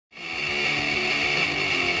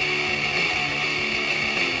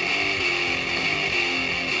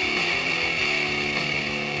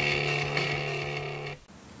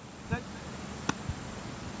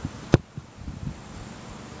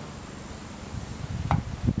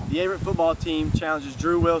The Averett football team challenges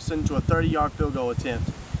Drew Wilson to a 30-yard field goal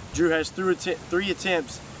attempt. Drew has three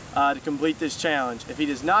attempts to complete this challenge. If he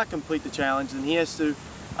does not complete the challenge, then he has to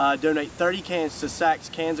donate 30 cans to SAAC's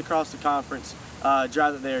Cans Across the Conference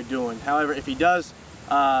drive that they are doing. However, if he does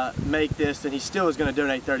make this, then he still is going to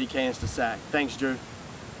donate 30 cans to SAAC. Thanks, Drew.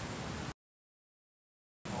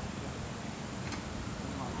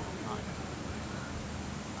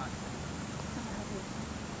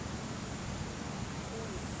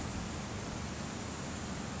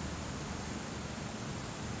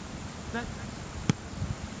 Set.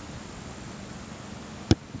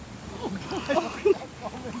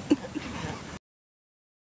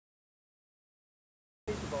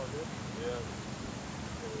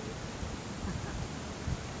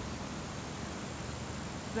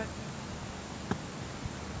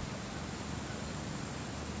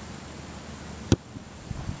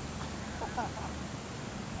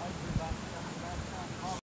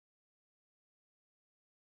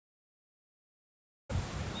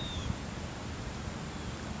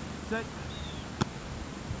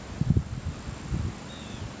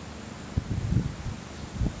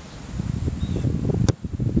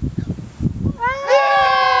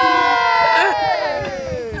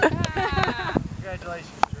 Congratulations,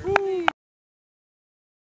 Drew.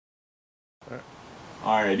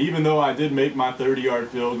 Alright, even though I did make my 30-yard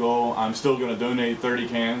field goal, I'm still going to donate 30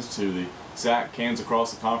 cans to the SAAC Cans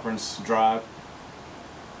Across the Conference drive.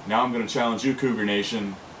 Now I'm going to challenge you, Cougar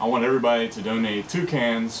Nation. I want everybody to donate 2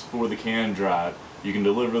 cans for the can drive. You can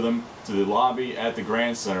deliver them to the lobby at the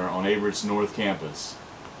Grand Center on Averett's North Campus.